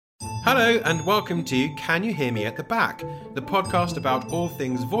Hello and welcome to Can You Hear Me at the Back, the podcast about all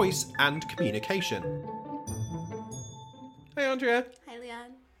things voice and communication. Hey Andrea. Hi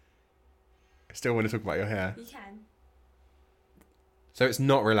Leon. I still want to talk about your hair. You can. So it's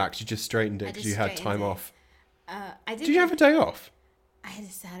not relaxed, you just straightened it because you had time off. Did you have a day off? I had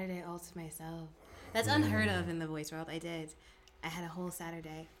a Saturday all to myself. That's unheard of in the voice world. I did. I had a whole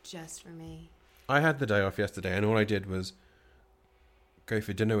Saturday just for me. I had the day off yesterday and all I did was go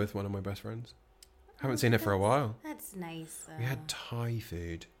for dinner with one of my best friends. Haven't seen her for a while. That's nice. We had Thai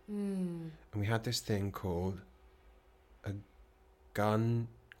food. And we had this thing called a gang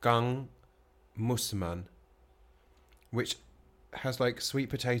musman, which has like sweet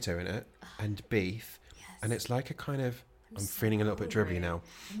potato in it and beef. Yes. And it's like a kind of... I'm feeling a little bit dribbly now.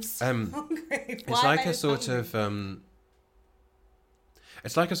 I'm so hungry. It's like a sort of...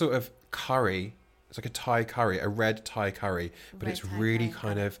 it's like a sort of curry. It's like a Thai curry, a red Thai curry, but it's really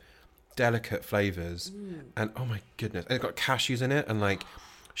kind of delicate flavours. And oh my goodness, it's got cashews in it and like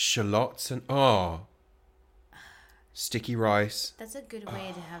shallots and sticky rice. That's a good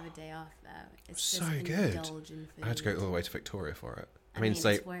way to have a day off, though. It's so just good. indulge in food. I had to go all the way to Victoria for it. I mean, mean,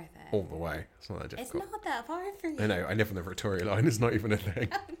 say it's worth it. all the way. It's not that difficult. It's not that far for you. I know. I live on the Victoria line. It's not even a thing.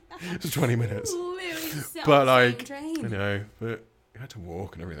 It's 20 minutes. Literally so But like, train. I know, but you had to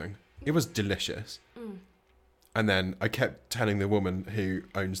walk and everything. It was delicious. And then I kept telling the woman who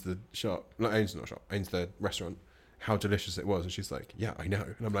owns the shop, owns the restaurant, how delicious it was. And she's like, yeah, I know.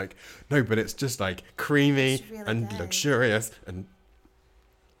 And I'm like, no, but it's just like creamy really and good. luxurious. And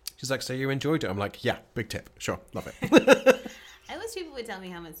she's like, so you enjoyed it? I'm like, yeah, big tip. Sure. Love it. I wish people would tell me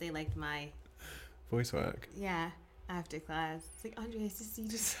how much they liked my Voice work. Yeah, after class. It's like, Andre, you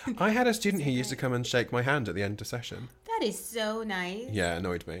just... I had a student who used to come and shake my hand at the end of session. That is so nice. Yeah,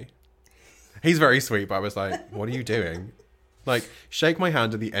 annoyed me. He's very sweet, but I was like, what are you doing? Like, shake my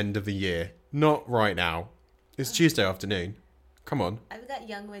hand at the end of the year. Not right now. It's Tuesday afternoon. Come on. I've got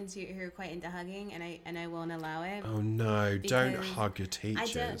young ones who are quite into hugging, and I won't allow it. Oh no, don't hug your I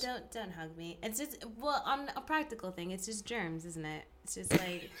teachers. don't hug me. It's just, well, on a practical thing, it's just germs, isn't it? It's just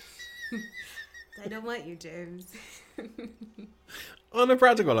like, I don't want your germs. On a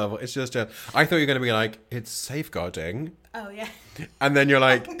practical level, it's just I thought you were going to be like, it's safeguarding. Oh, yeah. And then you're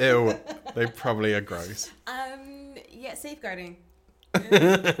like, ew, they probably are gross. Yeah, safeguarding.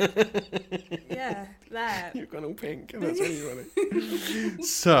 Yeah, that. You've gone all pink, and that's really funny.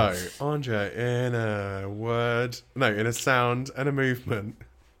 So, Andrea, in a sound and a movement,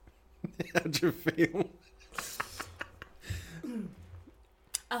 how do you feel?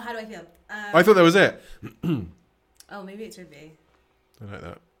 Oh, how do I feel? I thought that was it. Oh, maybe it should be. I like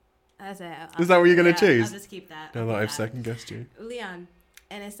that. That's it. Is that what you're going to choose? I'll just keep that. Now that I've second guessed you. Leon,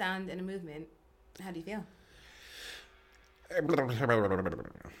 in a sound and a movement, how do you feel? I feel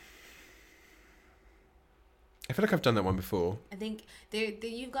like I've done that one before. I think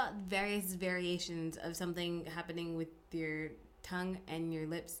you've got various variations of something happening with your tongue and your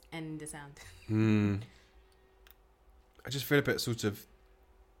lips and the sound. I just feel a bit sort of,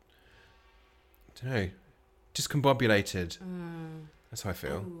 I don't know, discombobulated. That's how I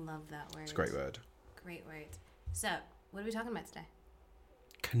feel. I love that word. It's a great word. Great word. So, what are we talking about today?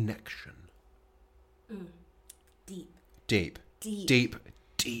 Connection. Deep. Deep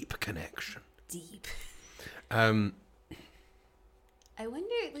connection. Deep. I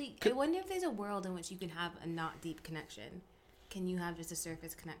wonder if there's a world in which you can have a not deep connection. Can you have just a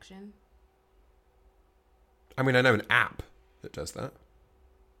surface connection? mean, I know an app that does that.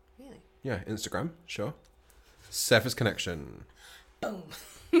 Really? Yeah, Instagram, sure. Surface connection. Boom.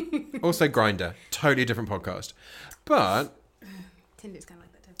 Also Grindr, totally different podcast. But Tinder's kind of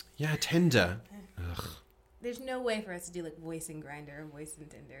like that too. yeah, Tinder. Ugh. There's no way for us to do like voice in Grindr or voice in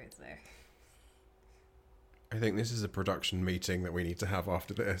Tinder. It's there. I think this is a production meeting that we need to have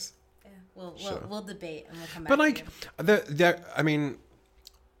after this. Yeah, we'll debate and we'll come back. But like, I mean,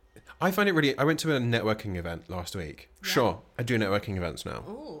 I find it really. I went to a networking event last week. Yeah. Sure, I do networking events now.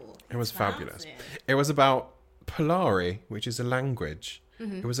 Ooh, it was fabulous. It was about Polari, which is a language.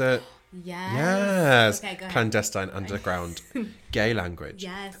 It was a yes, okay, clandestine underground gay language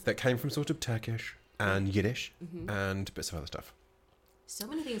yes. that came from sort of Turkish and Yiddish and bits of other stuff. So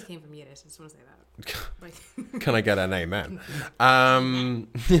many things came from Yiddish. I just want to say that. Like, can I get an amen? Can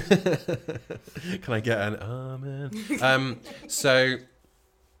I get an amen? So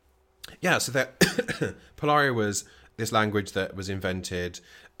that Polari was this language that was invented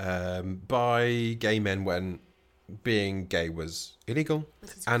by gay men when being gay was illegal,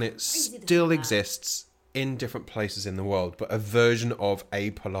 and it still exists in different places in the world, but a version of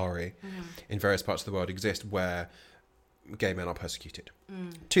a Polari in various parts of the world exists where gay men are persecuted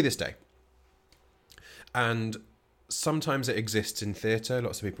to this day. And sometimes it exists in theatre.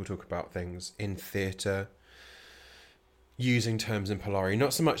 Lots of people talk about things in theatre using terms in Polari,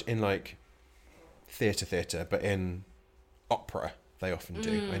 not so much in like theatre, but in opera they often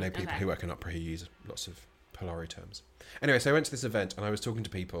do. I know people who work in opera who use lots of Polari terms. Anyway, so I went to this event and I was talking to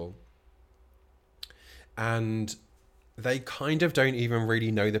people, and they kind of don't even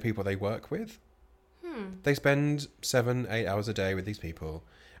really know the people they work with. They spend 7-8 hours a day with these people,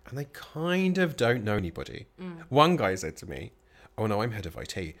 and they kind of don't know anybody. One guy said to me, "Oh no, I'm head of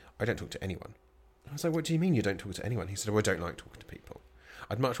IT. I don't talk to anyone." I was like, "What do you mean you don't talk to anyone?" He said, "Oh, I don't like talking to people.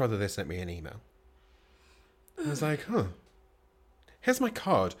 I'd much rather they sent me an email." I was like, "Huh. Here's my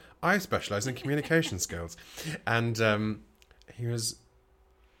card. I specialise in communication skills." And he was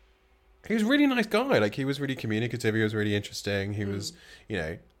a really nice guy. Like, he was really communicative. He was really interesting. He was,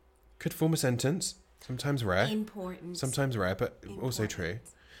 could form a sentence. Sometimes rare. Important. Sometimes rare, but also true.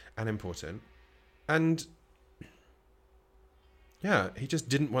 And important. And yeah, he just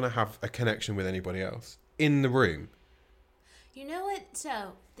didn't want to have a connection with anybody else in the room. You know what?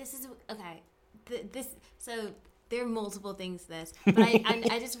 So this is okay. So there are multiple things to this, but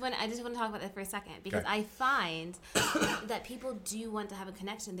I just want to talk about that for a second, because I find that people do want to have a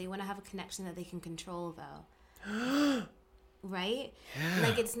connection. They want to have a connection that they can control, though. Right? Yeah.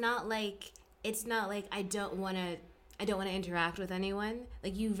 Like, it's not like I don't want to interact with anyone.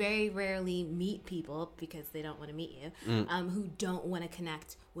 Like, you very rarely meet people, because they don't want to meet you, who don't want to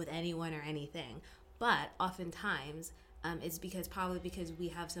connect with anyone or anything. But oftentimes, it's probably because we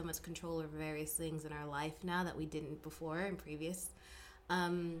have so much control over various things in our life now that we didn't before in previous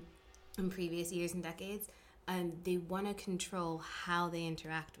years and decades. They want to control how they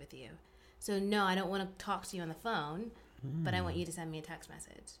interact with you. So no, I don't want to talk to you on the phone, but I want you to send me a text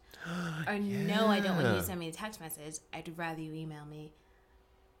message. Or no, I don't want you to send me a text message. I'd rather you email me.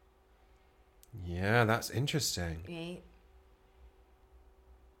 Yeah, that's interesting. Right?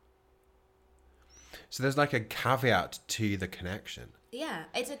 So there's like a caveat to the connection. Yeah,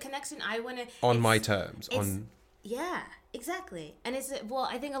 it's a connection I want to... On my terms. Yeah, exactly. And I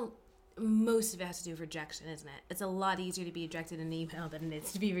think most of it has to do with rejection, isn't it? It's a lot easier to be rejected in an email than it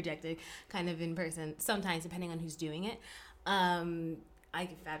is to be rejected kind of in person. Sometimes, depending on who's doing it. I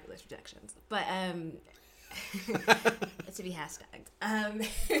get fabulous rejections. But... to be hashtagged.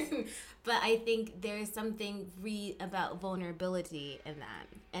 But I think there is something about vulnerability in that.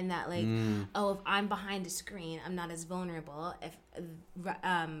 And that, like, if I'm behind a screen, I'm not as vulnerable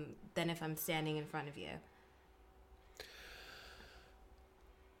than if I'm standing in front of you.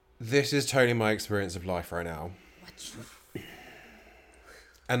 This is totally my experience of life right now.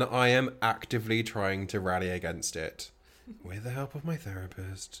 And I am actively trying to rally against it. With the help of my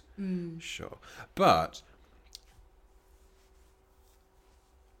therapist. Sure. But...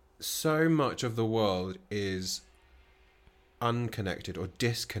 so much of the world is unconnected or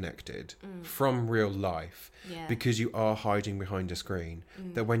disconnected from real life because you are hiding behind a screen,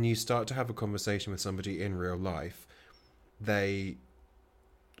 that when you start to have a conversation with somebody in real life, they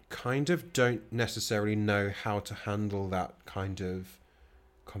kind of don't necessarily know how to handle that kind of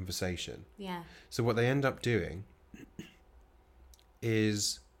conversation. Yeah. So what they end up doing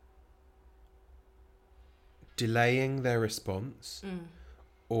is delaying their response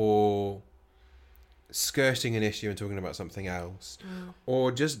or skirting an issue and talking about something else,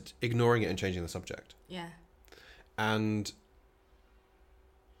 or just ignoring it and changing the subject. Yeah. And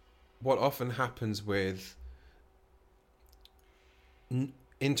what often happens with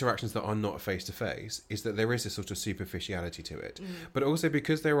interactions that are not face-to-face is that there is a sort of superficiality to it. But also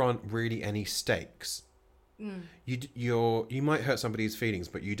because there aren't really any stakes, you might hurt somebody's feelings,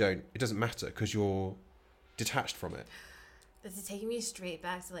 but it doesn't matter because you're detached from it. This is taking me straight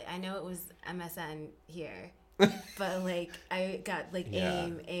back to, like, I know it was MSN here, but, like, I got, like,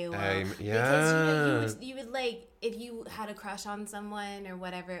 AIM, AOL. Because, you would, like, if you had a crush on someone or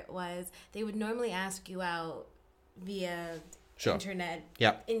whatever it was, they would normally ask you out via internet,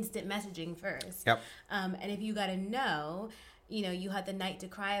 instant messaging first. Yep. And if you got a no, you had the night to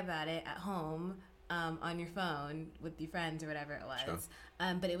cry about it at home on your phone with your friends or whatever it was. Sure.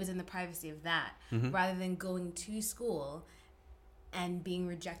 But it was in the privacy of that, rather than going to school and being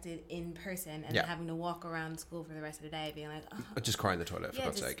rejected in person and having to walk around school for the rest of the day being like, oh. Just cry in the toilet, for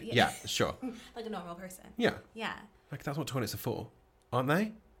God's sake. Yeah, sure. Like a normal person. Yeah. Yeah. Like, that's what toilets are for, aren't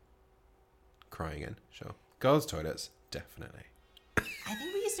they? Crying in, sure. Girls' toilets, definitely. I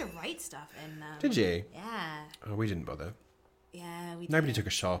think we used to write stuff in them. Did you? Yeah. Oh, we didn't bother. Yeah, we did. Nobody took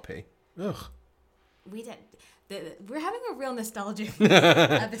a Sharpie. Ugh. we did. We're having a real nostalgic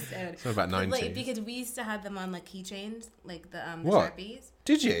episode. It's about 90s. Like, because we used to have them on like keychains, like the What? Sharpies.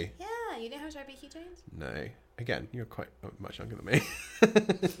 Did you? Yeah, you didn't have Sharpie keychains? No. Again, you're quite much younger than me.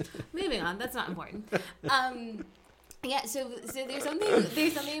 Moving on, that's not important. Yeah, so there's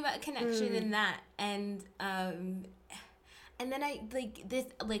something about connection in that, and then I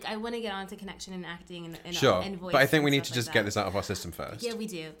I want to get on to connection and acting and Sure, and voice. but I think we and need to stuff just like get that. this out of our system first. Yeah, we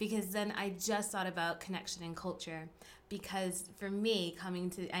do, because then I just thought about connection and culture, because for me,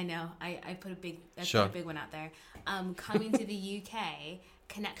 coming to, I know I put a big one out there. Coming to the UK,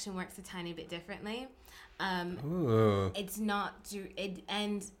 connection works a tiny bit differently. It's not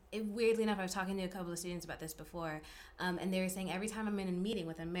weirdly enough, I was talking to a couple of students about this before, and they were saying every time I'm in a meeting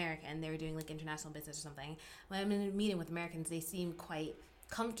with an American, they were doing like international business or something, when I'm in a meeting with Americans, they seem quite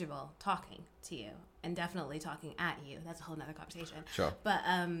comfortable talking to you and definitely talking at you. That's a whole nother conversation. Sure. But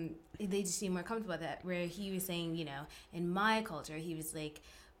they just seem more comfortable with it, where he was saying, in my culture, he was like,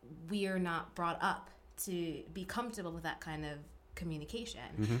 we are not brought up to be comfortable with that kind of communication.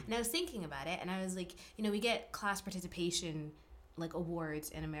 Mm-hmm. And I was thinking about it, and I was like, we get class participation like awards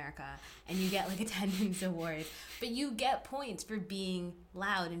in America, and you get like attendance awards, but you get points for being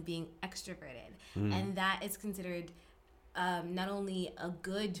loud and being extroverted, and that is considered not only a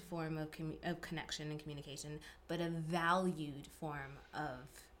good form of connection and communication, but a valued form of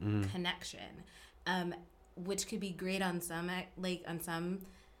connection, which could be great on some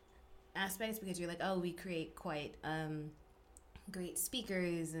aspects, because you're like, oh, we create quite great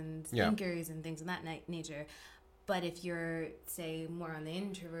speakers and thinkers and things of that nature. But if you're, say, more on the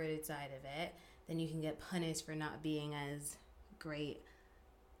introverted side of it, then you can get punished for not being as great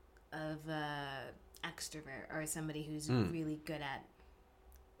of extrovert, or somebody who's really good at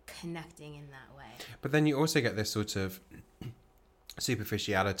connecting in that way. But then you also get this sort of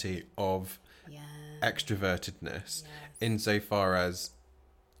superficiality of extrovertedness, insofar as,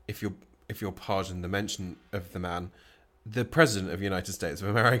 if you'll pardon the mention of the man, the President of the United States of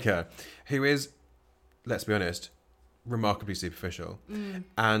America, who is, let's be honest, remarkably superficial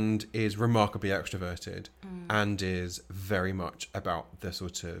and is remarkably extroverted and is very much about the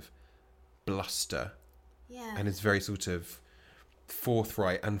sort of bluster and is very sort of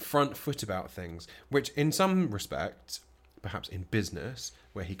forthright and front foot about things, which in some respects, perhaps in business,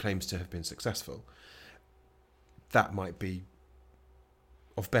 where he claims to have been successful, that might be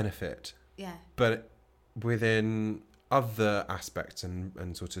of benefit. Yeah. But within other aspects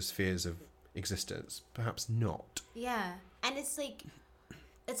and sort of spheres of existence, perhaps not. Yeah. And it's like,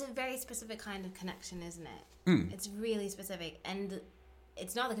 it's a very specific kind of connection, isn't it? It's really specific, and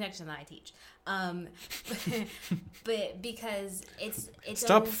it's not the connection that I teach, but because it's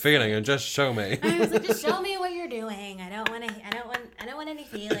stop feeling and just show me. I was like, just show me what you're doing. I don't want any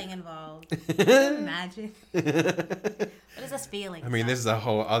feeling involved. Can you imagine? What is this feeling? I mean, this is a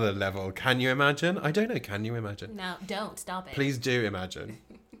whole other level. Can you imagine? I don't know. Can you imagine? No, don't stop it. Please do imagine.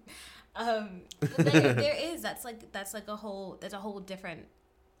 But there is that's a whole different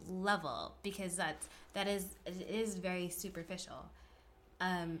level, because it is very superficial.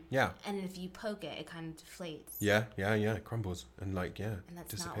 And if you poke it, it kind of deflates. Yeah, it crumbles and and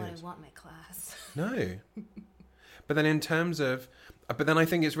that's disappears. not what I want my class. No. But then in terms of, but then I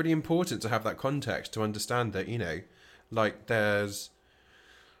think it's really important to have that context to understand that,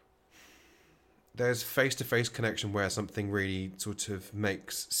 there's face-to-face connection where something really sort of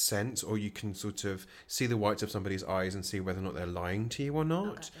makes sense, or you can sort of see the whites of somebody's eyes and see whether or not they're lying to you or not.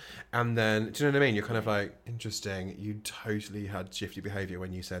 Okay. And then, do you know what I mean? You're kind of like, interesting, you totally had shifty behaviour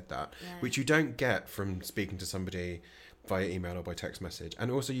when you said that, which you don't get from speaking to somebody via email or by text message.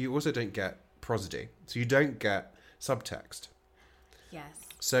 And also, you also don't get prosody. So you don't get subtext. Yes.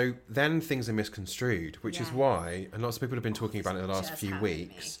 So then things are misconstrued, which is why, and lots of people have been talking about it in the last few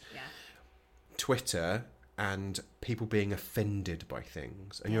weeks, Twitter and people being offended by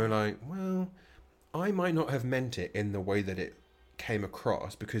things. And you're like, well, I might not have meant it in the way that it came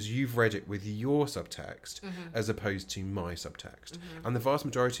across, because you've read it with your subtext as opposed to my subtext. And the vast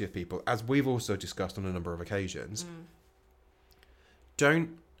majority of people, as we've also discussed on a number of occasions,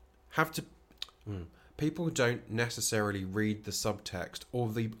 don't have to... People don't necessarily read the subtext or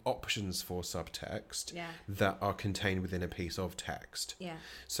the options for subtext that are contained within a piece of text. Yeah.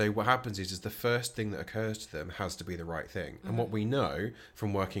 So what happens is the first thing that occurs to them has to be the right thing. And what we know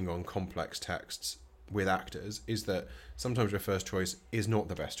from working on complex texts with actors is that sometimes your first choice is not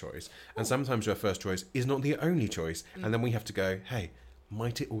the best choice. And sometimes your first choice is not the only choice. And then we have to go, hey,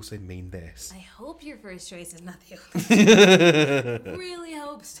 might it also mean this? I hope your first choice is not the only choice. Really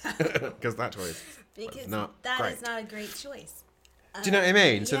hope so. Because that choice... Because that is not a great choice. Do you know what I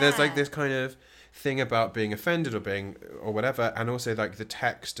mean? So there's like this kind of... thing about being offended or whatever, and also like the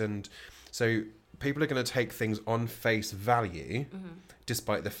text, and so people are going to take things on face value,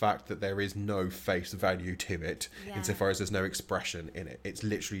 despite the fact that there is no face value to it, insofar as there's no expression in it. It's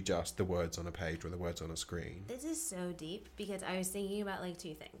literally just the words on a page or the words on a screen. This is so deep, because I was thinking about like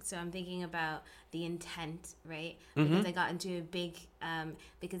two things. So I'm thinking about the intent, right? Because I got into a big,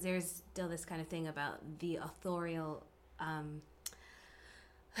 because there's still this kind of thing about the authorial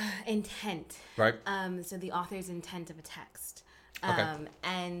intent. Right. So the author's intent of a text. Okay.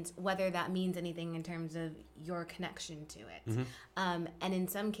 And whether that means anything in terms of your connection to it. And in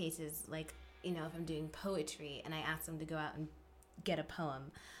some cases, like, you know, if I'm doing poetry and I ask them to go out and get a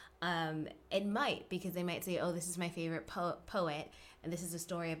poem, it might, because they might say, oh, this is my favorite poet, and this is a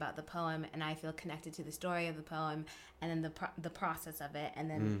story about the poem, and I feel connected to the story of the poem, and then the process of it, and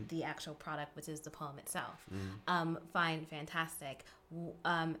then the actual product, which is the poem itself. Fine, fantastic.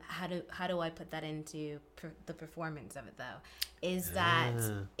 How do I put that into the performance of it, though? Is that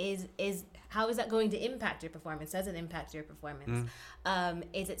is how is that going to impact your performance? Does it impact your performance?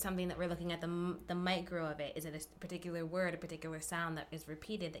 Is it something that we're looking at the micro of it? Is it a particular word, a particular sound that is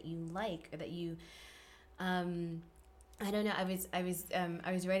repeated that you like, or that you I don't know. I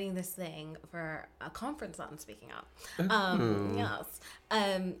was writing this thing for a conference that I'm speaking at. Yes.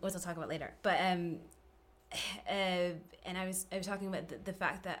 Which I'll talk about later. But and I was talking about the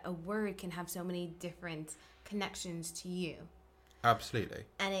fact that a word can have so many different connections to you. Absolutely.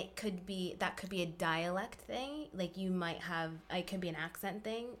 And that could be a dialect thing. Like you might have, it could be an accent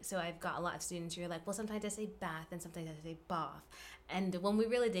thing. So I've got a lot of students who are like, well, sometimes I say bath and sometimes I say bath. And when we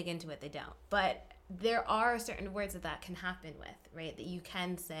really dig into it, they don't. But there are certain words that can happen with, right? That you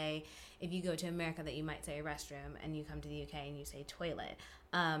can say, if you go to America, that you might say restroom, and you come to the UK and you say toilet.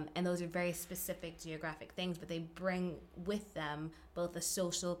 And those are very specific geographic things, but they bring with them both a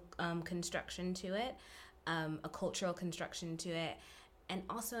social construction to it, a cultural construction to it, and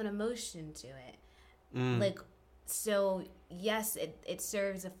also an emotion to it. Like, so yes, it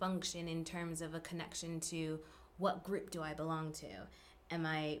serves a function in terms of a connection to what group do I belong to? Am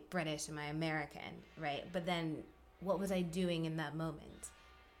I British? Am I American? Right? But then what was I doing in that moment?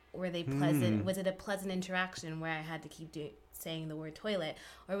 Were they pleasant? Was it a pleasant interaction where I had to keep saying the word toilet?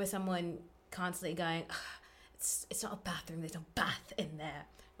 Or was someone constantly going, it's not a bathroom, there's no bath in there,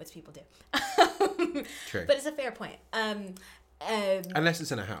 which people do. True. But it's a fair point. Unless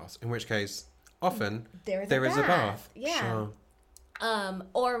it's in a house, in which case, often there is a bath. Yeah. Sure.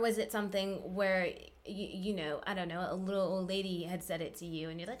 Or was it something where, you know, I don't know, a little old lady had said it to you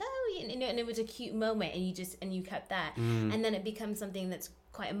and you're like, oh, you know, and it was a cute moment and you kept that. And then it becomes something that's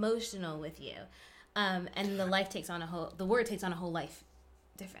quite emotional with you. And the word takes on a whole life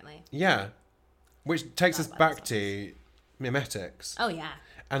differently. Yeah. Which takes us back to mimetics. Oh, yeah.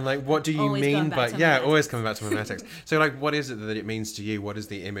 And like, what do you mean by, always coming back to mimetics. So like, what is it that it means to you? What is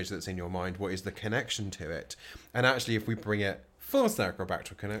the image that's in your mind? What is the connection to it? And actually, if we bring it full circle back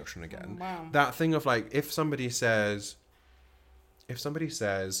to a connection again, that thing of like, if somebody says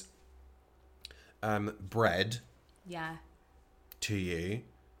bread to you,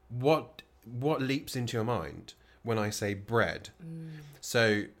 what leaps into your mind when I say bread?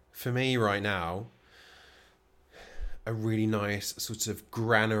 So for me right now, a really nice sort of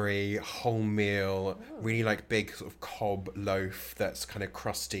granary wholemeal, really like big sort of cob loaf that's kind of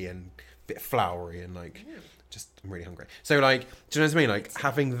crusty and a bit floury and like, I'm really hungry. So like, do you know what I mean? Like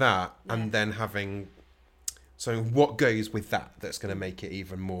having that and then having, so what goes with that that's going to make it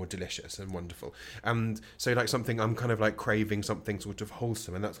even more delicious and wonderful? And so like something, I'm kind of like craving something sort of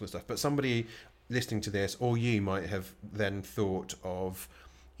wholesome and that sort of stuff. But somebody listening to this, or you might have then thought of,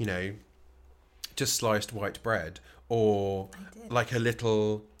 you know, just sliced white bread, or like a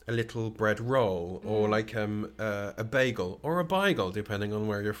little bread roll, or like a bagel or a bagel, depending on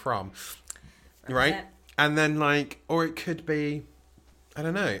where you're from, right? And then like, or it could be, I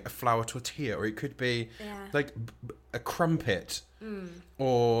don't know, a flour tortilla, or it could be like a crumpet,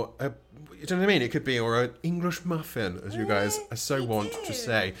 or you know what I mean? It could be, or an English muffin, as you guys are so wont to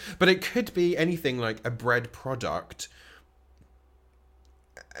say. But it could be anything like a bread product.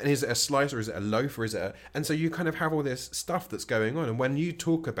 And is it a slice, or is it a loaf, or is it and so you kind of have all this stuff that's going on. And when you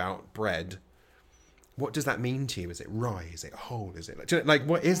talk about bread, what does that mean to you? Is it rye? Is it whole? Is it like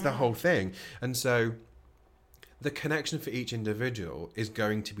what is the whole thing? And so the connection for each individual is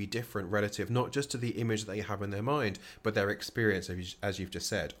going to be different relative, not just to the image that they have in their mind, but their experience, as you've just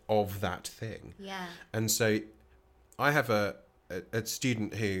said, of that thing. Yeah. And so I have a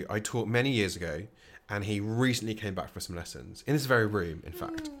student who I taught many years ago, and he recently came back for some lessons in this very room, in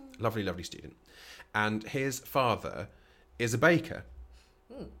fact. Lovely, lovely student. And his father is a baker.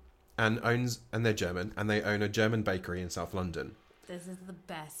 and they're German, and they own a German bakery in South London. This is the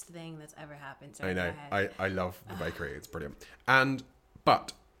best thing that's ever happened. Sorry, I know. I love the bakery. It's brilliant.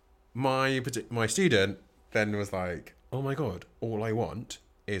 But my student then was like, oh my God, all I want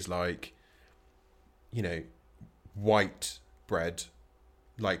is like, white bread,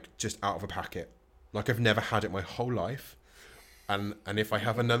 like just out of a packet. Like I've never had it my whole life. And if I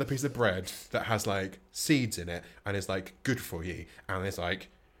have another piece of bread that has like seeds in it and is like good for you and it's like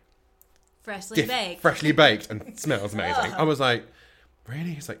freshly baked and smells amazing. I was like,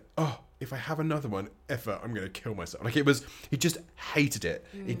 really? He's like, oh, if I have another one ever, I'm going to kill myself. Like he just hated it.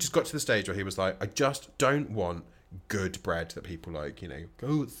 He just got to the stage where he was like, I just don't want good bread that people like,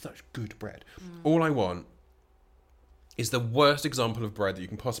 oh, it's such good bread. All I want is the worst example of bread that you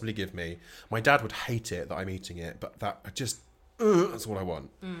can possibly give me. My dad would hate it that I'm eating it, but that's all I want.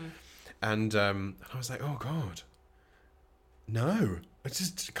 And I was like, oh God, no, I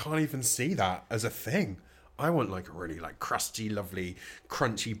just can't even see that as a thing. I want like a really like crusty, lovely,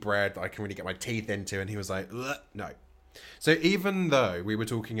 crunchy bread that I can really get my teeth into. And he was like, no. So even though we were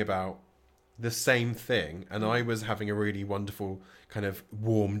talking about the same thing and I was having a really wonderful kind of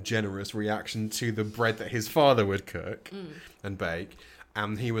warm, generous reaction to the bread that his father would cook and bake,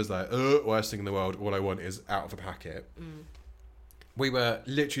 and he was like, worst thing in the world, all I want is out of a packet. We were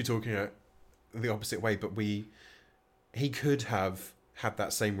literally talking the opposite way, but he could have had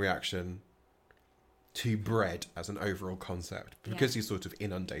that same reaction to bread as an overall concept because he's sort of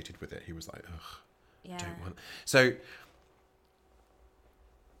inundated with it. He was like, ugh, don't want. So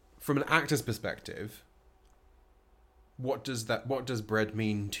from an actor's perspective, what does bread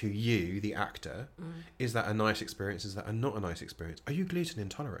mean to you, the actor? Is that a nice experience? Is that a not a nice experience? Are you gluten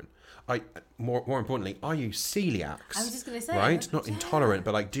intolerant? More importantly, are you celiac? I was just going to say, right? Not intolerant,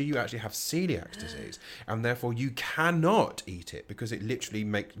 but like, do you actually have celiac disease? And therefore you cannot eat it because it literally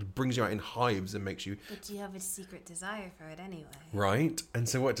brings you out in hives and makes you... But you have a secret desire for it anyway. Right? And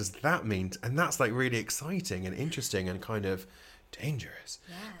so what does that mean? And that's like really exciting and interesting and kind of dangerous.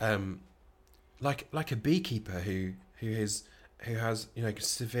 Yeah. Like a beekeeper who has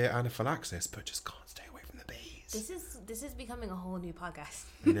severe anaphylaxis but just can't stay away from the bees. This is becoming a whole new podcast.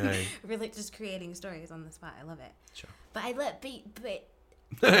 I know. Really just creating stories on the spot. I love it. Sure. But I let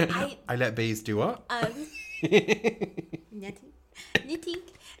I let bees do what? Knitting.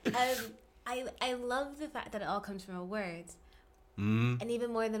 I love the fact that it all comes from a word. And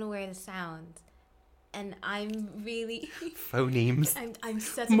even more than a word, a sound. And I'm really phonemes. I'm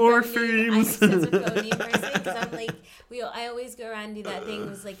such a morphemes. I'm such a phoneme person because I'm like I always go around and do that thing.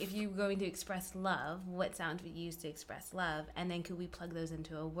 Was like, if you're going to express love, what sounds would you use to express love? And then could we plug those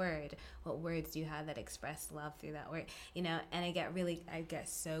into a word? What words do you have that express love through that word? And I get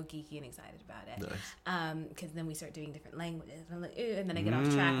so geeky and excited about it. Nice. Because then we start doing different languages. And I'm like, ooh, and then I get off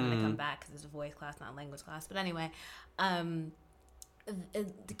track and then I come back because it's a voice class, not a language class. But anyway.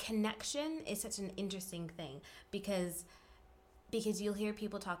 The connection is such an interesting thing because you'll hear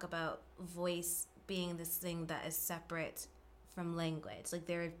people talk about voice being this thing that is separate from language. Like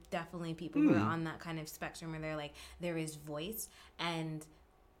there are definitely people who are on that kind of spectrum where they're like, there is voice and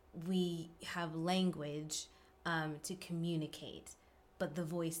we have language to communicate, but the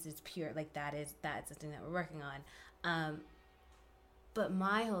voice is pure. Like that's the thing that we're working on. But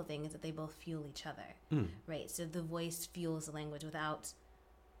my whole thing is that they both fuel each other, right? So the voice fuels the language. Without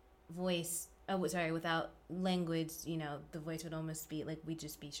language, the voice would almost be like we'd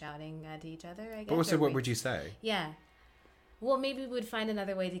just be shouting at each other, I guess. But also, what would you say? Yeah. Well, maybe we would find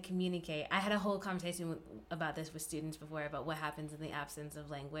another way to communicate. I had a whole conversation about this with students before about what happens in the absence of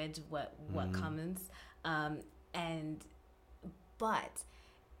language, what comes, And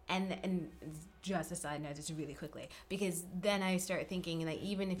just a side note, just really quickly, because then I start thinking that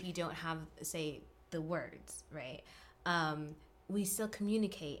even if you don't have, say, the words, right, we still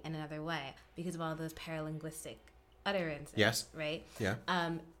communicate in another way because of all those paralinguistic utterances. Yes. Right? Yeah.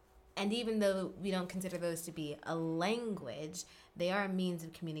 And even though we don't consider those to be a language, they are a means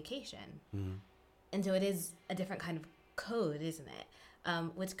of communication. And so it is a different kind of code, isn't it?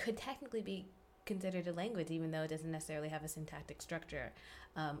 Which could technically be considered a language, even though it doesn't necessarily have a syntactic structure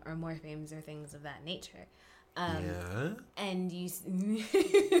or morphemes or things of that nature. And you...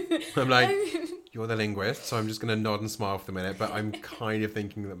 I'm like, you're the linguist, so I'm just going to nod and smile for the minute, but I'm kind of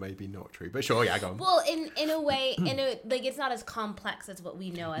thinking that maybe not true. But sure, yeah, go on. Well, in a way, it's not as complex as what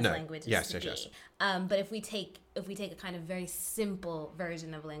we know as language to be. Yes. But if we take a kind of very simple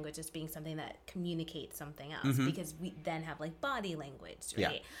version of language as being something that communicates something else, because we then have like body language,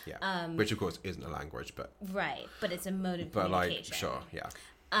 right? Yeah. Which of course isn't a language, but right, but it's a mode of communication. But like, sure, yeah.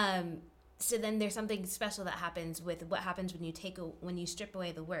 so then there's something special that happens with what happens when you strip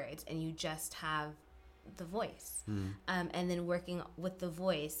away the words and you just have the voice, and then working with the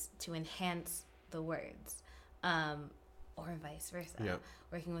voice to enhance the words, or vice versa. Yeah.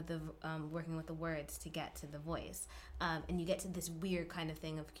 Working with the words to get to the voice, and you get to this weird kind of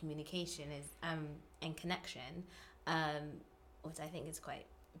thing of communication and connection, which I think is quite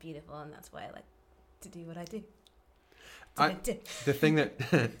beautiful, and that's why I like to do what I do. The thing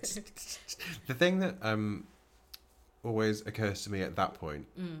that always occurs to me at that point,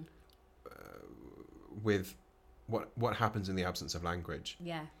 with what happens in the absence of language,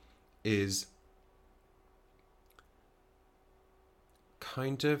 is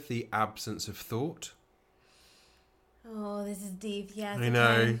kind of the absence of thought. Oh, this is deep. Yes, I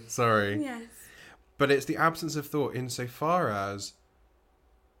know. Sorry. Yes. But it's the absence of thought insofar as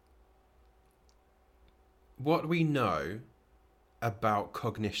what we know about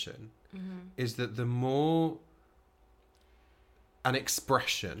cognition is that the more an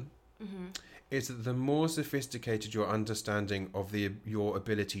expression is that the more sophisticated your understanding of your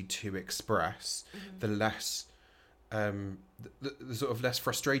ability to express, the less the sort of less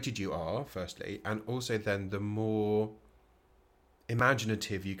frustrated you are, firstly, and also then the more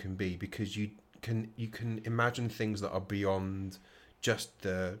imaginative you can be, because you can imagine things that are beyond just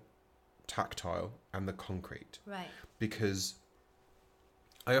the tactile and the concrete. Right. Because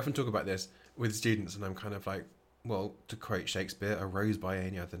I often talk about this with students, and I'm kind of like, well, to quote Shakespeare, a rose by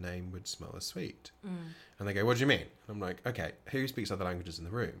any other name would smell as sweet. And they go, what do you mean? And I'm like, okay, who speaks other languages in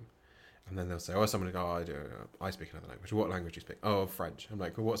the room? And then they'll say, oh, someone will go, oh, I speak another language. What language do you speak? Oh, French. I'm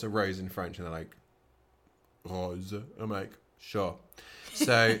like, well, what's a rose in French? And they're like, rose. I'm like, sure.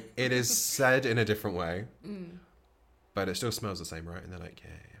 So it is said in a different way, but it still smells the same, right? And they're like,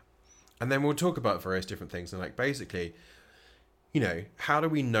 yeah. And then we'll talk about various different things. And like, basically, how do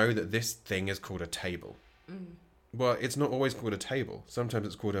we know that this thing is called a table? Well, it's not always called a table. Sometimes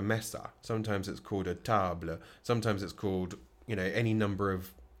it's called a mesa. Sometimes it's called a table. Sometimes it's called, any number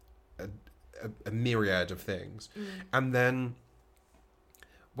of a myriad of things. And then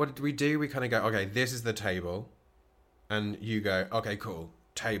what do? We kind of go, okay, this is the table. And you go, okay, cool,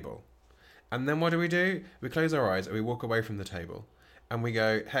 table. And then what do? We close our eyes and we walk away from the table. And we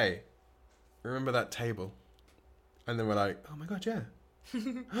go, hey, remember that table? And then we're like, oh my God, yeah.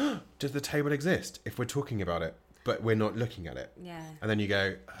 Does the table exist if we're talking about it, but we're not looking at it? Yeah. And then you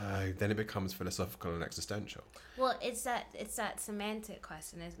go, oh, then it becomes philosophical and existential. Well, it's that semantic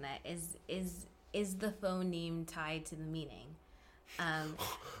question, isn't it? Is the phoneme tied to the meaning?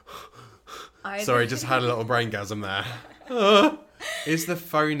 Sorry, just had a little braingasm there. Is the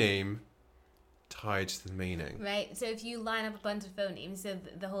phoneme tied to the meaning? Right. So if you line up a bunch of phonemes, so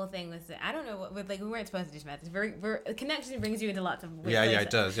the whole thing was that, I don't know what, like, we weren't supposed to do semantics. Connection brings you into lots of weird places. Yeah, it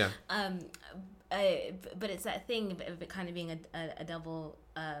does. Yeah. But it's that thing of it kind of being a double.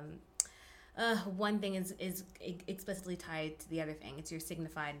 One thing is explicitly tied to the other thing. It's your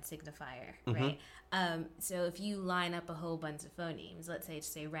signified and signifier, right? So if you line up a whole bunch of phonemes, let's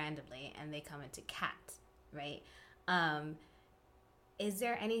say randomly, and they come into cat, right? Is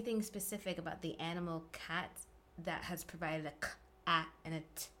there anything specific about the animal cat that has provided a k, a, and a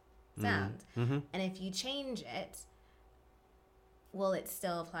t sound? And if you change it, will it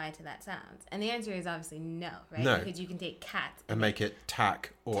still apply to that sound? And the answer is obviously no, right? No. Because you can take cat and make it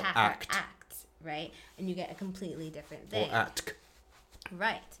tack or act. Right? And you get a completely different thing. Or atk.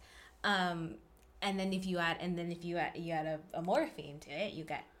 Right. And then if you add a morpheme to it, you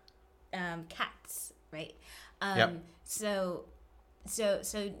get cats, right? Yep. So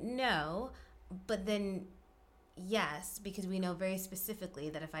no, but then yes, because we know very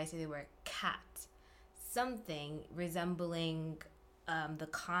specifically that if I say the word cat, something resembling the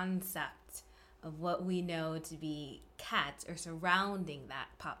concept of what we know to be cats or surrounding that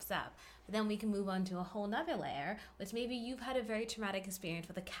pops up. But then we can move on to a whole nother layer, which maybe you've had a very traumatic experience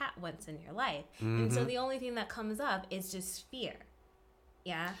with a cat once in your life. And so the only thing that comes up is just fear.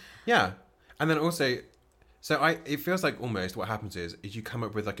 Yeah? Yeah. And then also, it feels like almost what happens is you come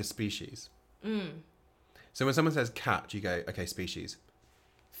up with like a species. So when someone says cat, you go, okay, species,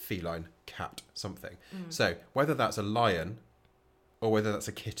 feline, cat, something. So whether that's a lion or whether that's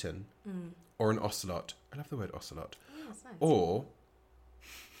a kitten or an ocelot. I love the word ocelot. Oh, that's nice. Or,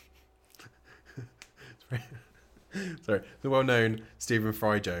 sorry, the well-known Stephen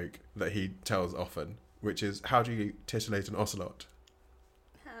Fry joke that he tells often, which is, how do you titillate an ocelot?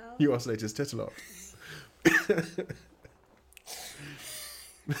 How? You oscillate his titillot.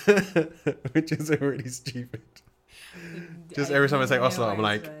 Which is really stupid. Just every time I say ocelot, I'm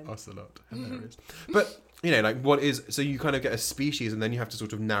like, ocelot. Hilarious. But you know, like what is, so you kind of get a species and then you have to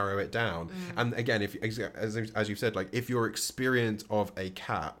sort of narrow it down. And again, if as you've said, like if your experience of a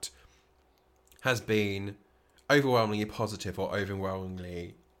cat has been overwhelmingly positive or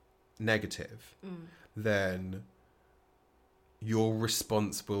overwhelmingly negative, then your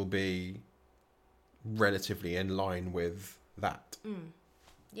response will be relatively in line with that.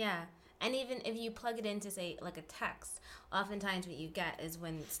 Yeah. And even if you plug it into, say, like a text, oftentimes what you get is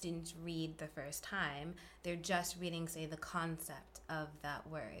when students read the first time, they're just reading, say, the concept of that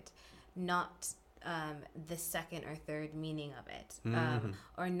word, not the second or third meaning of it,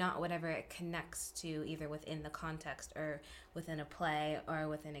 or not whatever it connects to, either within the context or within a play or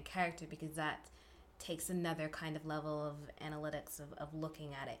within a character, because that takes another kind of level of analytics of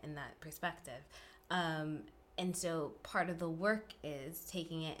looking at it in that perspective. And so part of the work is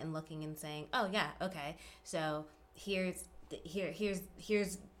taking it and looking and saying, oh yeah, okay, so here's the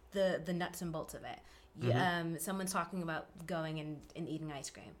nuts and bolts of it. Someone's talking about going and eating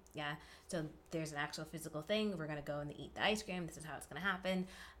ice cream. Yeah. So there's an actual physical thing. We're going to go and eat the ice cream. This is how it's going to happen.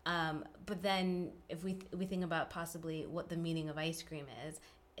 But then if we think about possibly what the meaning of ice cream is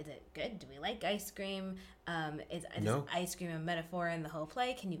it good? Do we like ice cream? Is ice cream a metaphor in the whole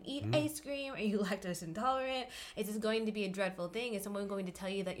play? Can you eat ice cream? Are you lactose intolerant? Is this going to be a dreadful thing? Is someone going to tell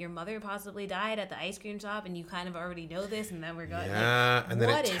you that your mother possibly died at the ice cream shop and you kind of already know this, and then we're going, and then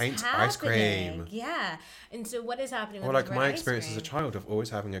it taints ice cream. Yeah. And so what is happening? Or like my experience as a child of always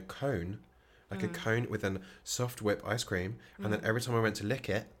having a cone, like a cone with a soft whip ice cream, and then every time I went to lick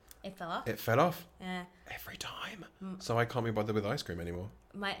it, it fell off. It fell off. Yeah. Every time. So I can't be bothered with ice cream anymore.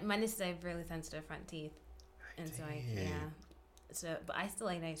 Mine is I have really sensitive front teeth, and so but I still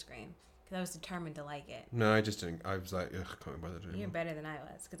ate ice cream because I was determined to like it. No, I just didn't. I was like, ugh, I can't be bothered anymore. You're better than I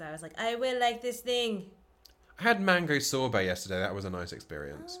was, because I was like, I will like this thing. I had mango sorbet yesterday. That was a nice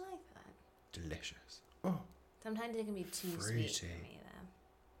experience. I like that. Delicious. Oh. Sometimes it can be too fruity. Sweet for me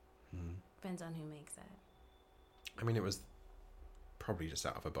though. Depends on who makes it. I mean, it was probably just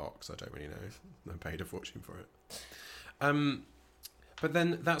out of a box. I don't really know. I paid a fortune for it. But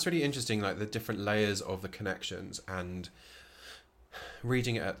then that's really interesting, like the different layers of the connections, and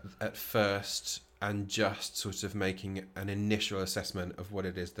reading it at first and just sort of making an initial assessment of what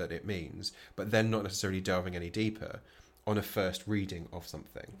it is that it means, but then not necessarily delving any deeper on a first reading of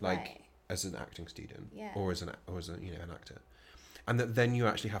something, like as an acting student or as an actor, and that then you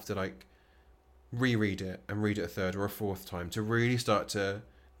actually have to like reread it and read it a third or a fourth time to really start to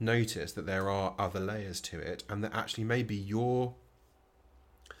notice that there are other layers to it, and that actually maybe your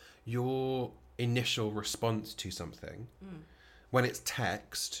initial response to something when it's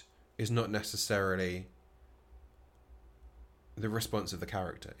text is not necessarily the response of the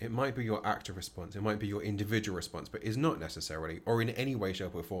character. It might be your actor response, it might be your individual response, but is not necessarily, or in any way,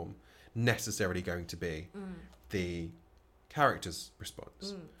 shape or form, necessarily going to be the character's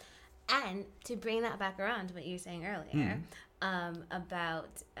response. And to bring that back around to what you were saying earlier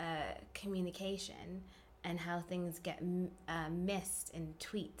about communication and how things get missed in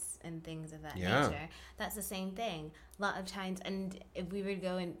tweets and things of that nature. That's the same thing. A lot of times, and if we were to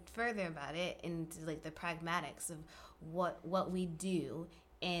go in further about it into like the pragmatics of what we do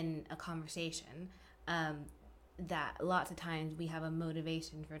in a conversation, that lots of times we have a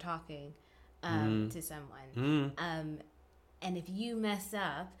motivation for talking to someone. And if you mess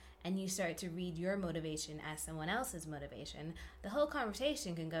up and you start to read your motivation as someone else's motivation, the whole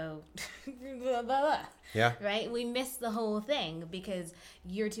conversation can go blah, blah, blah. Yeah. Right? We miss the whole thing because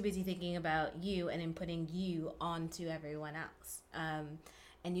you're too busy thinking about you and then putting you onto everyone else.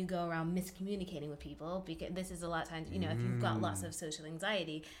 And you go around miscommunicating with people, because this is a lot of times, you know, if you've got lots of social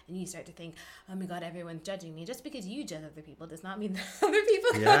anxiety and you start to think, oh my God, everyone's judging me. Just because you judge other people does not mean that other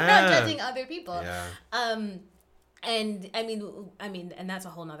people are not judging other people. Yeah. And I mean, and that's a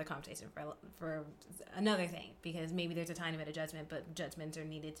whole nother conversation for another thing, because maybe there's a tiny bit of judgment, but judgments are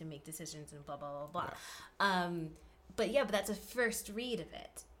needed to make decisions and blah, blah, blah, blah. But that's a first read of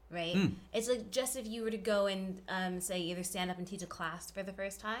it, right? It's like just if you were to go and say either stand up and teach a class for the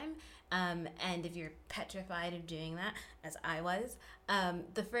first time, and if you're petrified of doing that, as I was,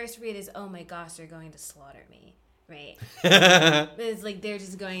 the first read is, oh my gosh, they're going to slaughter me. Right. It's like they're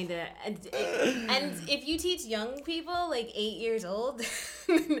just going to, and if you teach young people like 8 years old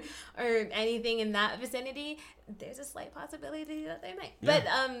or anything in that vicinity, there's a slight possibility that they might.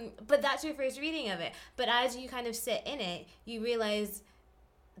 Yeah. But that's your first reading of it. But as you kind of sit in it, you realize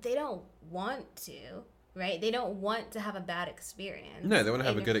they don't want to. Right? They don't want to have a bad experience. No, they want to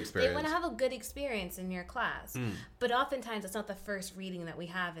have a good experience. They want to have a good experience in your class. But oftentimes it's not the first reading that we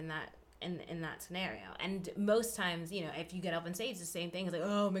have in that scenario. And most times, you know, if you get up on stage, the same thing is like,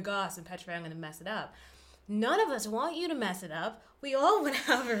 oh my gosh, I'm petrified, I'm going to mess it up. none of us want you to mess it up. We all want to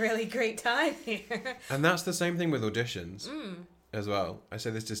have a really great time here. And that's the same thing with auditions as well. I say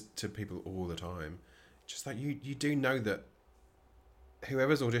this just to people all the time. Just like you do know that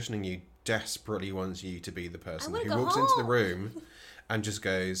whoever's auditioning you desperately wants you to be the person who walks into the room and just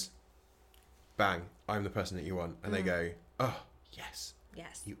goes, bang, I'm the person that you want. And they go, oh, yes,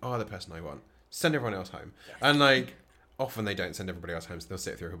 you are the person I want. Send everyone else home. Yes. And like, often they don't send everybody else home, so they'll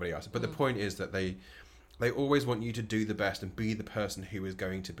sit through everybody else. But the point is that they always want you to do the best and be the person who is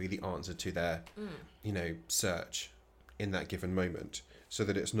going to be the answer to their, search in that given moment. So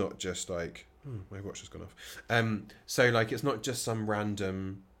that it's not just like, my watch has gone off. So like, it's not just some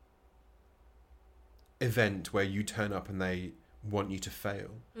random event where you turn up and they want you to fail.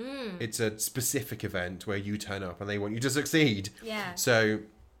 It's a specific event where you turn up and they want you to succeed. Yeah. So,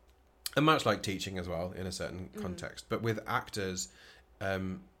 and much like teaching as well in a certain context, but with actors,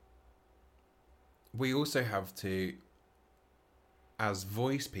 we also have to, as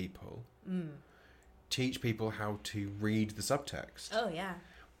voice people, teach people how to read the subtext. Oh yeah.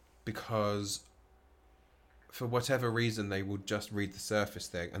 Because for whatever reason they will just read the surface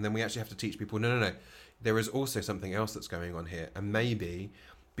thing, and then we actually have to teach people no, there is also something else that's going on here. And maybe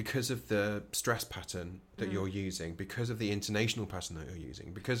because of the stress pattern that you're using, because of the intonational pattern that you're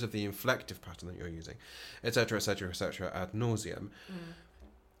using, because of the inflective pattern that you're using, etc., etc., etc., ad nauseum,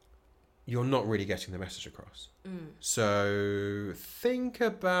 you're not really getting the message across. So think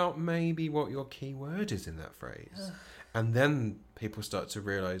about maybe what your key word is in that phrase. And then people start to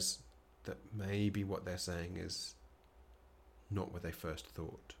realise that maybe what they're saying is not what they first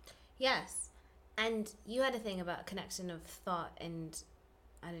thought. Yes. And you had a thing about connection of thought, and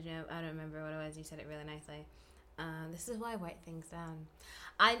I don't remember what it was. You said it really nicely. This is why I write things down.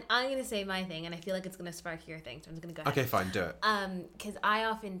 I'm going to say my thing, and I feel like it's going to spark your thing, so I'm just going to go ahead. Okay, fine, do it. Because I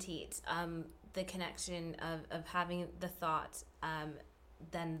often teach the connection of having the thought,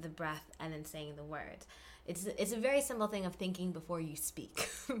 then the breath, and then saying the word. It's a very simple thing of thinking before you speak,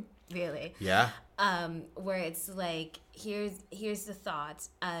 really. Yeah. Where it's like, here's the thought,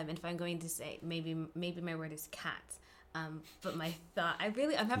 and if I'm going to say, maybe my word is cat, but my thought, I'm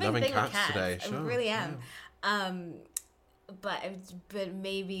having a thing with cats today. Sure. I really am. Yeah. But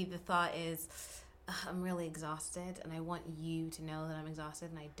maybe the thought is, I'm really exhausted, and I want you to know that I'm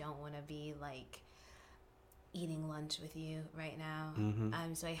exhausted, and I don't want to be like eating lunch with you right now.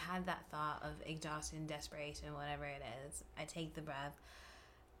 So I had that thought of exhaustion, desperation, whatever it is. I take the breath,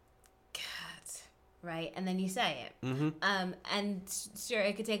 cat, right, and then you say it. And sure,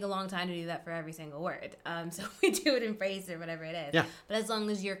 it could take a long time to do that for every single word. So we do it in phrase or whatever it is. Yeah. But as long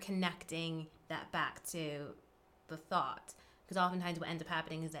as you're connecting that back to the thought, because oftentimes what ends up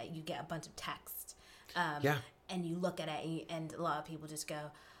happening is that you get a bunch of text. And you look at it, and a lot of people just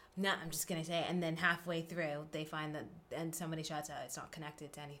go, "Nah, I'm just gonna say it," and then halfway through they find that, and somebody shouts out, "It's not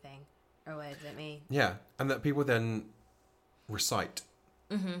connected to anything," or what does it mean? Yeah, and that people then recite.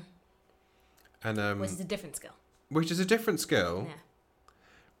 And which is a different skill. Yeah.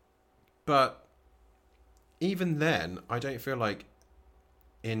 But even then, I don't feel like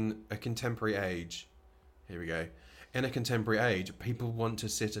in a contemporary age. Here we go. In a contemporary age, people want to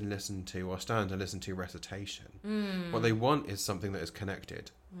sit and listen to, or stand and listen to recitation. What they want is something that is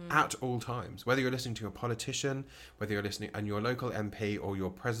connected at all times. Whether you're listening to a politician, whether you're listening and your local MP or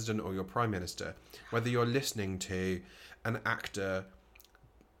your president or your prime minister, whether you're listening to an actor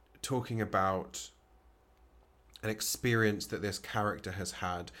talking about an experience that this character has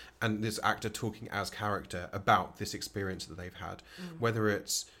had, and this actor talking as character about this experience that they've had, whether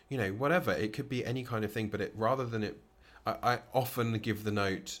it's, whatever, it could be any kind of thing, but I often give the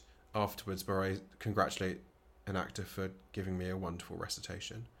note afterwards where I congratulate an actor for giving me a wonderful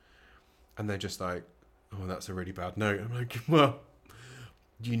recitation, and they're just like, oh, that's a really bad note. I'm like, well,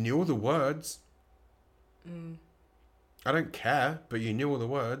 you knew all the words. I don't care, but you knew all the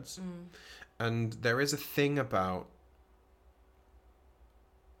words. And there is a thing about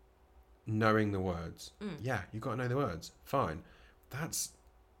knowing the words. Yeah, you got to know the words. Fine. That's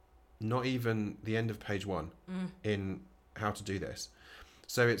not even the end of page 1 in how to do this.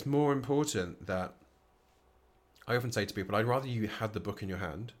 So it's more important that I often say to people, I'd rather you had the book in your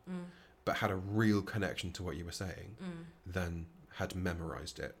hand, but had a real connection to what you were saying, than had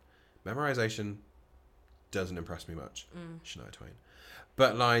memorized it. Memorization doesn't impress me much. Shania Twain.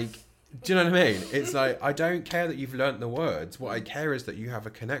 But like, do you know what I mean? It's like, I don't care that you've learnt the words. What I care is that you have a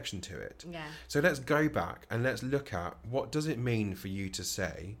connection to it. Yeah. So let's go back and let's look at, what does it mean for you to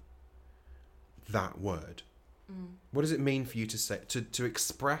say that word? What does it mean for you to say, to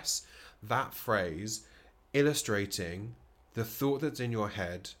express that phrase, illustrating the thought that's in your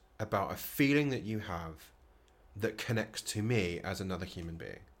head about a feeling that you have that connects to me as another human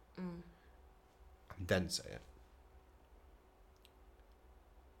being. And then say it.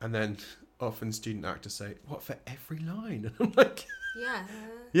 And then often student actors say, what, for every line? And I'm like,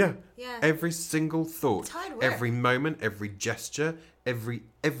 yeah. Every single thought, It's hard work. every moment, every gesture,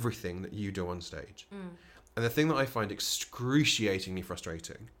 everything that you do on stage. And the thing that I find excruciatingly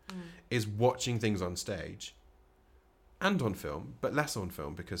frustrating is watching things on stage and on film, but less on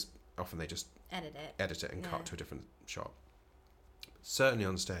film because often they just edit it and cut to a different shot. Certainly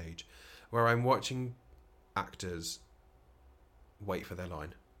on stage, where I'm watching actors wait for their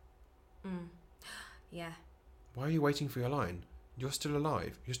line. Yeah. Why are you waiting for your line? You're still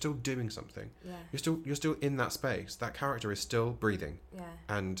alive. You're still doing something. Yeah. You're still in that space. That character is still breathing. Yeah.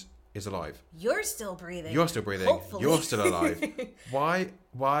 And is alive. You're still breathing. You're still breathing. Hopefully. You're still alive. Why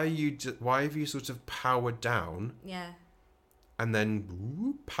have you sort of powered down? Yeah. And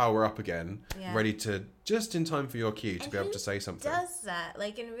then power up again, ready to just in time for your cue to be able to say something. Does that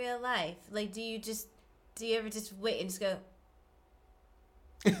like in real life? Like, do you ever just wait and just go?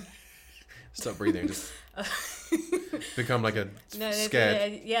 Stop breathing, just become like a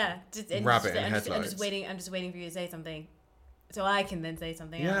scared rabbit in headlights. I'm just waiting for you to say something, so I can then say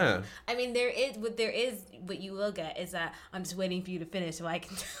something else. Yeah. I mean, what you will get is that I'm just waiting for you to finish so I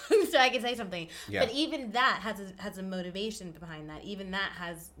can say something. Yeah. But even that has a motivation behind that. Even that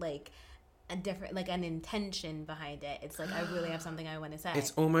has like a different, like an intention behind it. It's like, I really have something I want to say.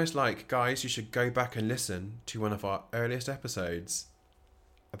 It's almost like, guys, you should go back and listen to one of our earliest episodes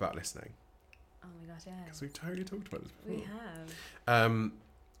about listening. Oh my gosh, yeah. Because we've totally talked about this before. We have.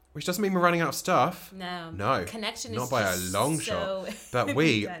 Which doesn't mean we're running out of stuff. No. Connection not is by a just long so shot. But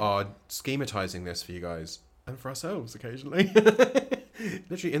we are schematizing this for you guys and for ourselves occasionally.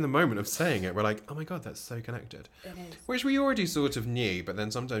 Literally in the moment of saying it, we're like, oh my God, that's so connected. It is. Which we already sort of knew, but then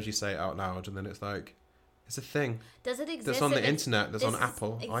sometimes you say it out loud and then it's like, it's a thing. Does it exist? That's on the internet, that's on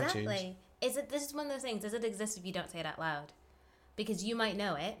Apple, exactly. iTunes. This is one of those things. Does it exist if you don't say it out loud? Because you might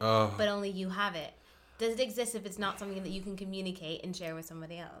know it, Oh. but only you have it. Does it exist if it's not something that you can communicate and share with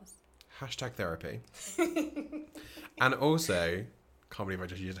somebody else? Hashtag therapy. And also, can't believe I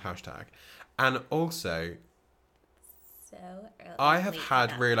just used a hashtag. And also, So I have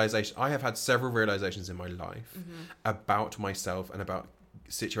had several realizations in my life about myself and about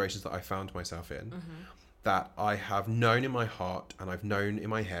situations that I found myself in that I have known in my heart and I've known in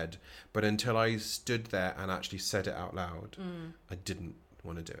my head, but until I stood there and actually said it out loud, I didn't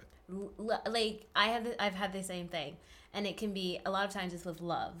want to do it. Like I've had the same thing, and it can be a lot of times it's with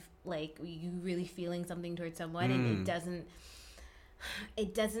love, like you really feeling something towards someone and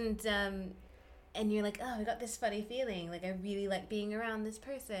it doesn't and you're like, oh, I got this funny feeling, like I really like being around this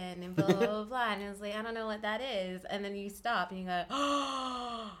person and blah blah blah, blah. And it was like, I don't know what that is, and then you stop and you go,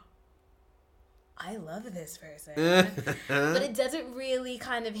 oh, I love this person. But it doesn't really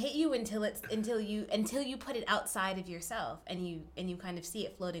kind of hit you until you put it outside of yourself and you kind of see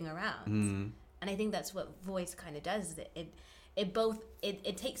it floating around. And I think that's what voice kind of does.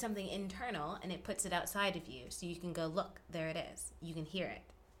 It takes something internal and it puts it outside of you, so you can go, look, there it is. You can hear it.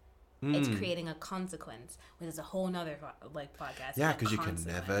 It's creating a consequence, which is a whole nother like podcast. Yeah, because you can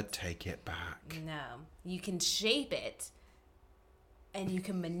never take it back. No, you can shape it, and you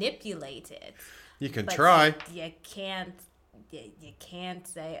can manipulate it. You can try. You can't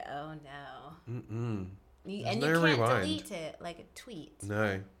say, oh no. Mm-mm. You can't rewind. Delete it like a tweet.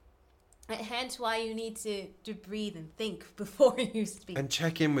 No. Hence why you need to breathe and think before you speak. And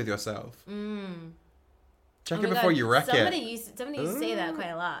check in with yourself. Check in God, before you wreck somebody it. used to say that quite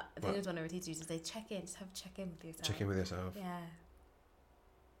a lot. I think it was one of our teachers used to say, check in with yourself. Check in with yourself. Yeah.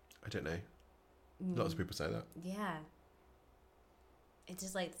 I don't know. Lots of people say that. Yeah. It's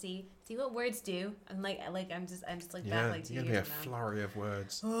just like, see what words do. I'm just like yeah, back like 2 years be a now. flurry of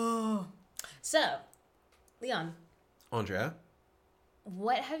words. Oh. So, Leon. Andrea.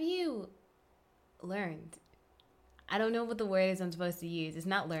 What have you learned? I don't know what the word is I'm supposed to use. It's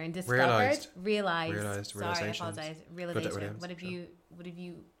not learned. Discovered. Realized. Sorry, I apologize. Realization. What have you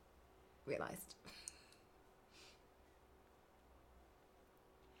realized?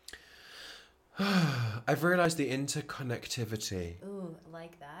 I've realised the interconnectivity. Ooh, I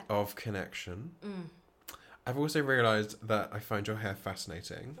like that. Of connection. I've also realised that I find your hair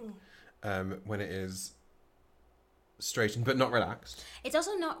fascinating when it is straightened but not relaxed. It's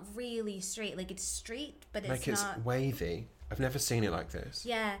also not really straight. Like, it's straight, but it's not... It's wavy. I've never seen it like this.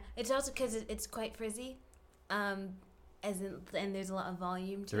 Yeah. It's also because it's quite frizzy. And there's a lot of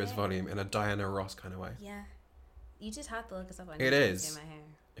volume to it. There is volume in a Diana Ross kind of way. Yeah. You just have to look us up on It is. My hair.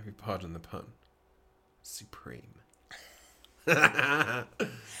 If you pardon the pun. Supreme. And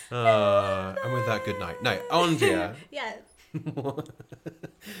with that, good night. No, Andrea. Yes.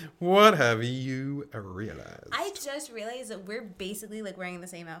 What have you realized? I just realized that we're basically like wearing the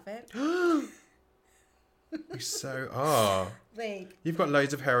same outfit. We so are. Like, you've got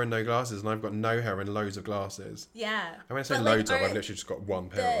loads of hair and no glasses, and I've got no hair and loads of glasses. Yeah. And when I say loads of, I've literally just got one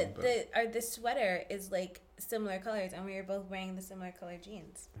pair on. But... the sweater is like similar colors, and we were both wearing the similar color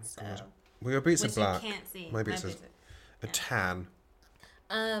jeans. So. Well, your boots are black. You can't see. My boots are a tan.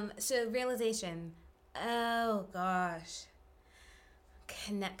 So realization. Oh gosh.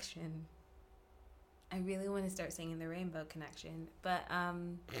 Connection. I really want to start singing the Rainbow Connection, but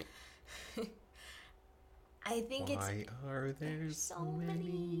I think Why are there so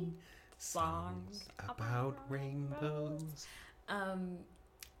many songs about rainbows?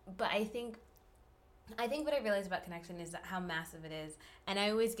 But I think what I realized about connection is that how massive it is. And I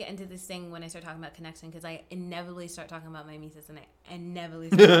always get into this thing when I start talking about connection because I inevitably start talking about mimesis and I inevitably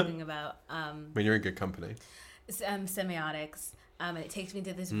start talking about when you're in good company. Semiotics. And it takes me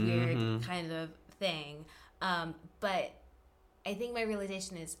to this weird kind of thing. But I think my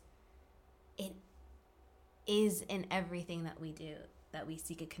realization is it is in everything that we do, that we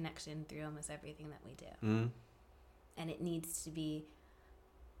seek a connection through almost everything that we do. And it needs to be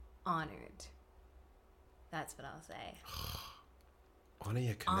honored. That's what I'll say. Honor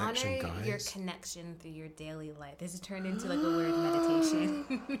your connection, guys. Honor your connection through your daily life. This has turned into like a word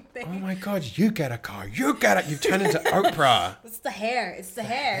meditation. Oh my God, you get a car. You get it. You've turned into Oprah. It's the hair. It's the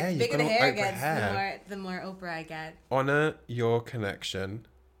hair. The bigger the hair gets, hair. the more Oprah I get. Honor your connection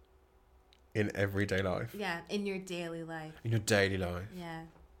in everyday life. Yeah, in your daily life. In your daily life. Yeah.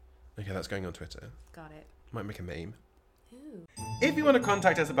 Okay, that's going on Twitter. Got it. Might make a meme. Ooh. If you want to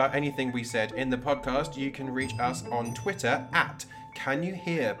contact us about anything we said in the podcast, you can reach us on Twitter at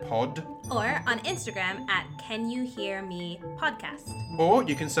CanYouHearPod. Or on Instagram at CanYouHearMePodcast. Or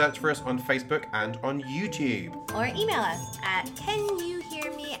you can search for us on Facebook and on YouTube. Or email us at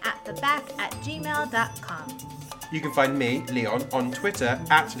CanYouHearMeAtTheBack@gmail.com. You can find me, Leon, on Twitter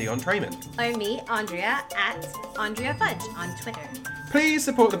at Leon Trayman. Or me, Andrea, at Andrea Fudge on Twitter. Please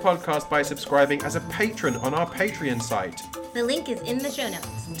support the podcast by subscribing as a patron on our Patreon site. The link is in the show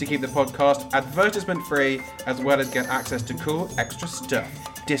notes. To keep the podcast advertisement free, as well as get access to cool extra stuff,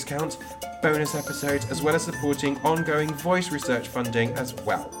 discounts, bonus episodes, as well as supporting ongoing voice research funding as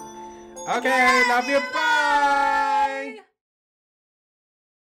well. Okay, love you, bye!